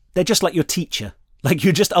they're just like your teacher. Like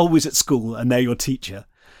you're just always at school and they're your teacher.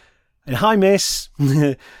 And hi, miss.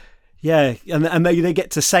 Yeah, and they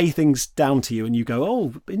get to say things down to you and you go,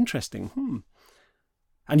 oh, interesting.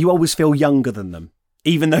 And you always feel younger than them,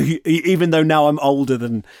 even though now I'm older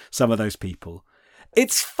than some of those people.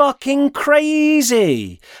 It's fucking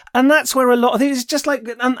crazy. And that's where a lot of it's just like,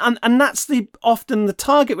 and that's often the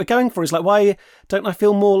target we're going for, is like, why don't I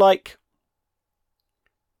feel more like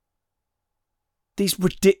these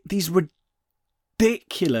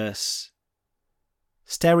ridiculous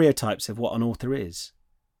stereotypes of what an author is?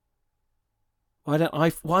 Why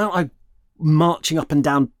aren't I marching up and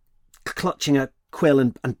down, clutching a quill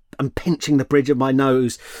and pinching the bridge of my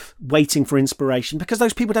nose, waiting for inspiration? Because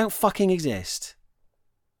those people don't fucking exist.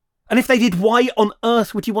 And if they did, why on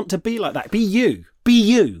earth would you want to be like that? Be you. Be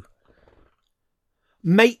you.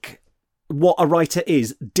 Make what a writer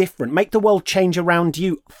is different. Make the world change around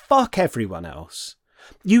you. Fuck everyone else.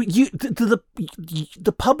 The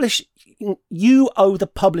publish. You owe the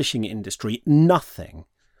publishing industry nothing.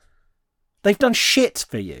 They've done shit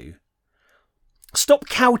for you. Stop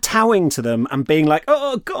kowtowing to them and being like,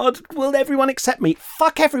 oh God, will everyone accept me?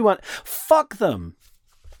 Fuck everyone. Fuck them.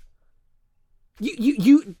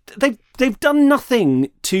 They've done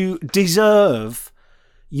nothing to deserve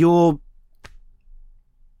your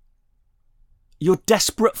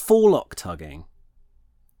desperate forelock tugging.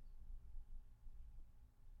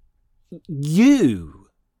 You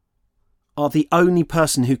are the only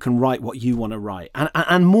person who can write what you want to write.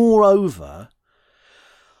 And moreover,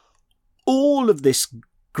 all of this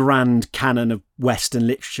grand canon of Western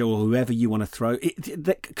literature, or whoever you want to throw,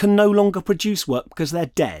 that can no longer produce work because they're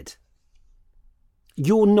dead.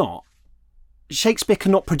 You're not. Shakespeare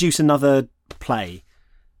cannot produce another play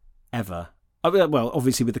ever. Well,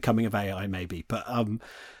 obviously with the coming of AI, maybe, but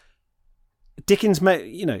Dickens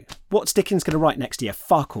what's Dickens going to write next year?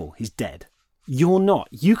 Fuck all. He's dead. You're not.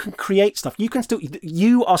 You can create stuff.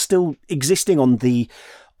 You are still existing on the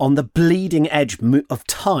bleeding edge of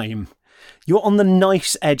time. You're on the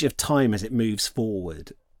nice edge of time as it moves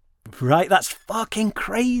forward. Right? That's fucking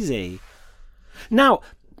crazy. Now,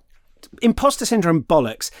 imposter syndrome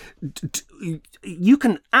bollocks. You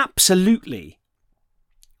can absolutely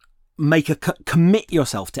commit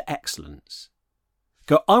yourself to excellence.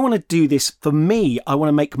 Go, I want to do this for me. I want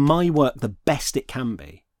to make my work the best it can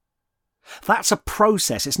be. That's a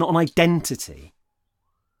process. It's not an identity.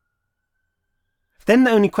 Then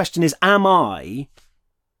the only question is, am I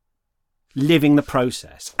living the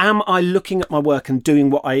process? Am I looking at my work and doing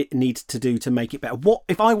what I need to do to make it better? What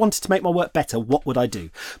if I wanted to make my work better? What would I do?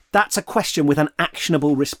 That's a question with an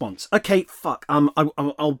actionable response. Okay, fuck.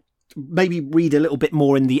 I'll maybe read a little bit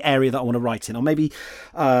more in the area that I want to write in. I'll maybe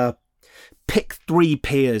pick 3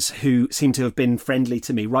 peers who seem to have been friendly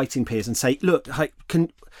to me, writing peers, and say, look, I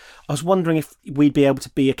was wondering if we'd be able to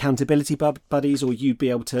be accountability buddies, or you'd be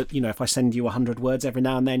able to, if I send you 100 words every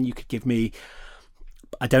now and then, you could give me,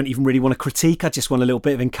 I don't even really want a critique, I just want a little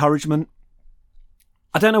bit of encouragement.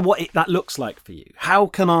 I don't know what that looks like for you. How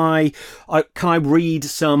can I read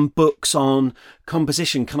some books on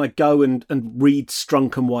composition? Can I go and read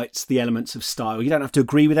Strunk and White's The Elements of Style? You don't have to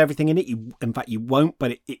agree with everything in it. In fact, you won't,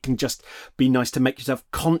 but it can just be nice to make yourself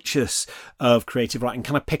conscious of creative writing.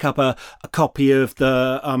 Can I pick up a copy of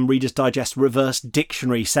the Reader's Digest Reverse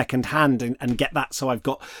Dictionary second hand and get that so I've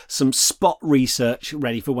got some spot research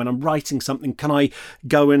ready for when I'm writing something? Can I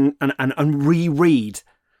go and reread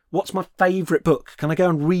what's my favourite book? Can I go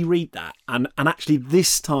and reread that? And actually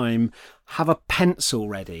this time have a pencil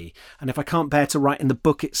ready. And if I can't bear to write in the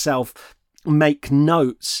book itself, make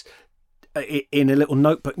notes in a little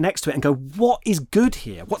notebook next to it and go, what is good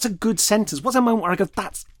here? What's a good sentence? What's a moment where I go,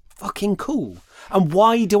 that's fucking cool? And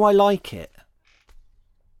why do I like it?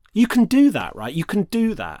 You can do that, right? You can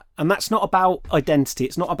do that. And that's not about identity.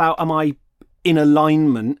 It's not about, am I in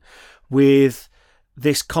alignment with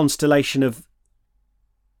this constellation of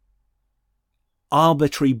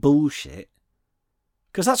arbitrary bullshit,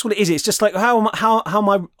 because that's what it is. It's just like how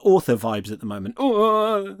my author vibes at the moment.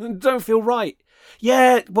 Oh, don't feel right.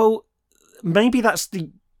 Yeah, well, maybe that's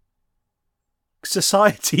the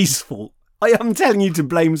society's fault. I am telling you to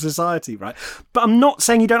blame society, right? But I'm not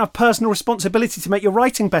saying you don't have personal responsibility to make your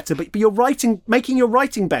writing better. But making your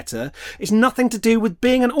writing better is nothing to do with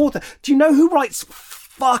being an author. Do you know who writes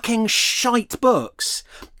fucking shite books?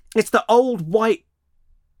 It's the old white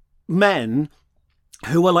men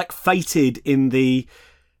who were like fated in the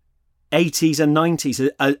 80s and 90s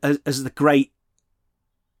as the great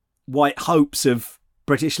white hopes of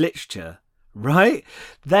British literature, right?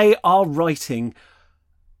 They are writing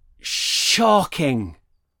shocking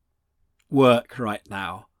work right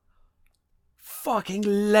now. Fucking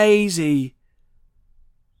lazy,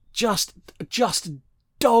 just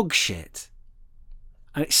dog shit.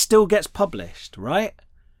 And it still gets published, right?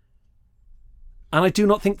 And I do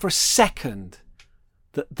not think for a second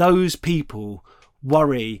that those people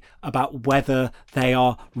worry about whether they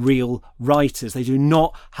are real writers. They do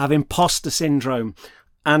not have imposter syndrome.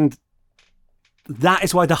 And that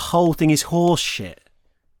is why the whole thing is horse shit.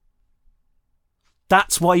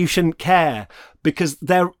 That's why you shouldn't care. Because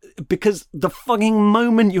the fucking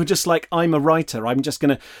moment you're just like, I'm a writer, I'm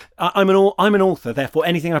an author, therefore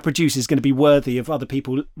anything I produce is going to be worthy of other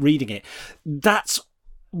people reading it. That's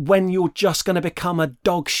when you're just going to become a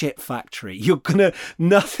dog shit factory.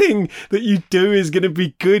 Nothing that you do is going to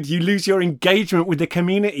be good. You lose your engagement with the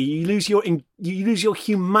community. You lose your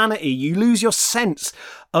humanity. You lose your sense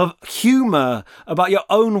of humour about your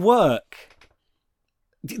own work.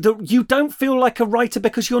 You don't feel like a writer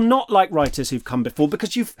because you're not like writers who've come before,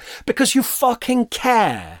 because you fucking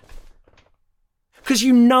care. Because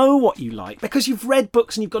you know what you like, because you've read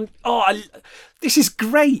books and you've gone, this is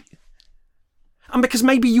great. And because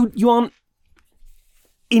maybe you aren't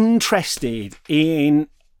interested in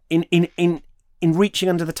reaching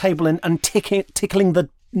under the table and tickling the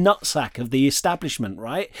nutsack of the establishment,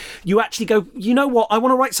 right? You actually go, you know what? I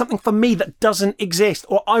want to write something for me that doesn't exist,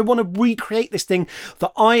 or I want to recreate this thing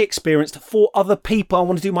that I experienced for other people. I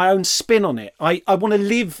want to do my own spin on it. I want to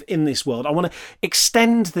live in this world. I want to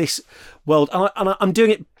extend this world, and I'm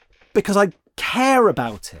doing it because I care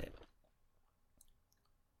about it,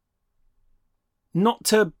 not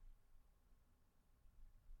to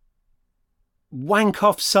wank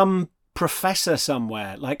off some professor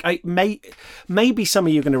somewhere. Like, maybe some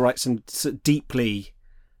of you are going to write some deeply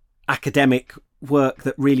academic work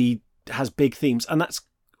that really has big themes, and that's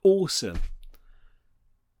awesome.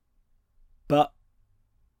 But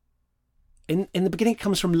in the beginning, it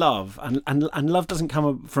comes from love, and love doesn't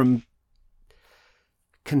come from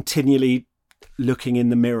continually looking in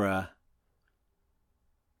the mirror.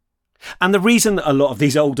 And the reason that a lot of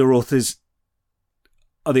these older authors,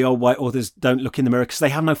 or the old white authors, don't look in the mirror, because they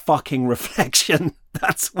have no fucking reflection.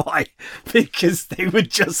 That's why. Because they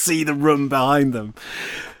would just see the room behind them.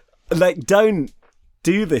 Like, don't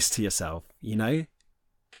do this to yourself, you know?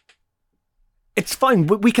 It's fine.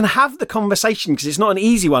 We can have the conversation, because it's not an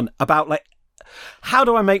easy one, about, like, how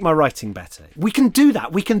do I make my writing better? We can do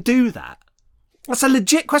that. That's a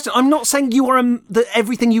legit question. I'm not saying you are that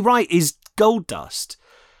everything you write is gold dust.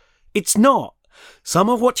 It's not. Some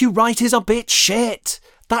of what you write is a bit shit.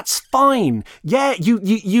 That's fine. Yeah,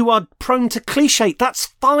 you are prone to cliche. That's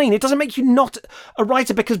fine. It doesn't make you not a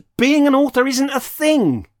writer, because being an author isn't a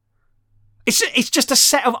thing. It's just a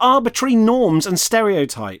set of arbitrary norms and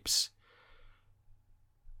stereotypes.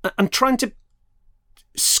 And trying to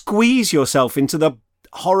squeeze yourself into the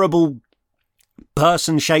horrible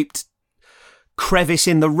person-shaped crevice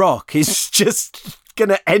in the rock is just going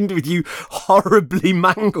to end with you horribly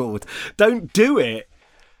mangled. Don't do it.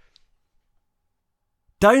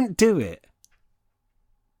 Don't do it.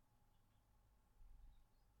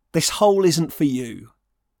 This hole isn't for you.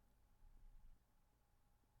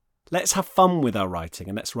 Let's have fun with our writing,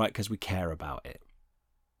 and let's write because we care about it.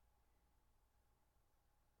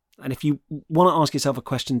 And if you want to ask yourself a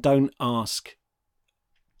question, don't ask,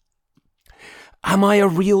 am I a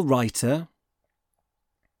real writer?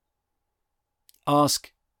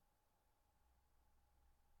 Ask,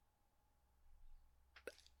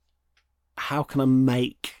 how can I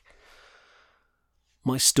make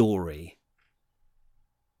my story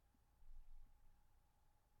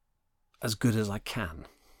as good as I can?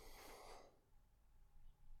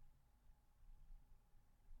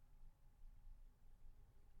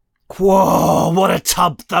 Whoa, what a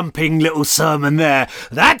tub-thumping little sermon there.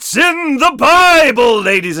 That's in the Bible,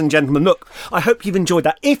 ladies and gentlemen. Look, I hope you've enjoyed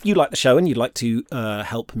that. If you like the show and you'd like to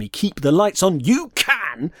help me keep the lights on, you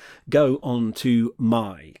can go on to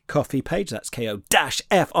my Ko-fi page. That's ko-fi.com/Tim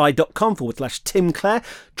Clare.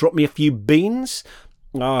 Drop me a few beans.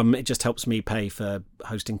 It just helps me pay for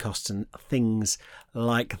hosting costs and things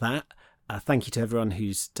like that. Thank you to everyone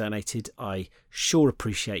who's donated. I sure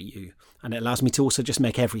appreciate you. And it allows me to also just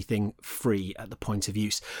make everything free at the point of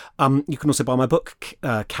use. You can also buy my book,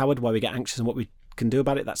 Coward, Why We Get Anxious and What We Can Do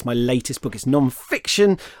About It. That's my latest book. It's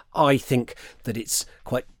non-fiction. I think that it's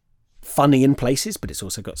quite funny in places, but it's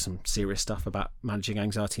also got some serious stuff about managing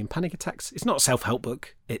anxiety and panic attacks. It's not a self-help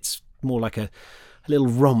book. It's more like a little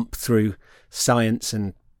romp through science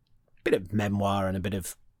and a bit of memoir and a bit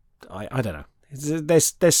of, I don't know.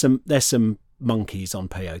 There's some monkeys on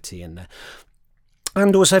peyote in there.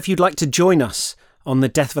 And also, if you'd like to join us on the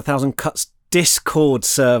Death of a Thousand Cuts Discord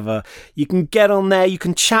server, you can get on there, you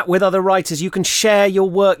can chat with other writers, you can share your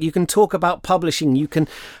work, you can talk about publishing, you can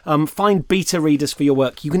find beta readers for your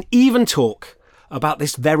work, you can even talk about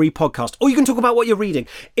this very podcast, or you can talk about what you're reading.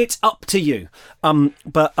 It's up to you.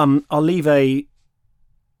 But I'll leave a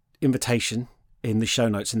invitation in the show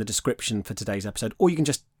notes in the description for today's episode, or you can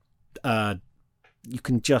just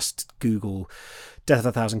Google Death of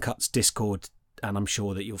a Thousand Cuts Discord, and I'm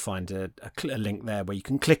sure that you'll find a link there where you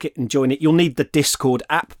can click it and join it. You'll need the Discord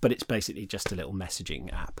app, but it's basically just a little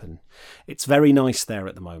messaging app, and it's very nice there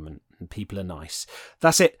at the moment, and people are nice.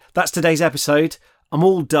 That's it. That's today's episode. I'm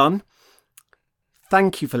all done.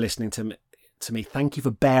 Thank you for listening to me. Thank you for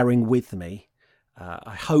bearing with me.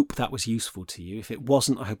 I hope that was useful to you. If it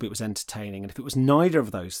wasn't, I hope it was entertaining. And if it was neither of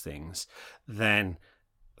those things, then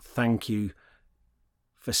thank you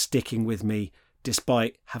for sticking with me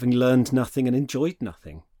despite having learned nothing and enjoyed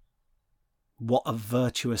nothing. what a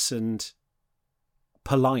virtuous and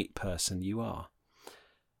polite person you are.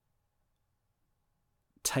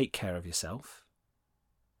 Take care of yourself,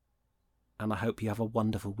 and I hope you have a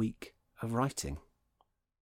wonderful week of writing.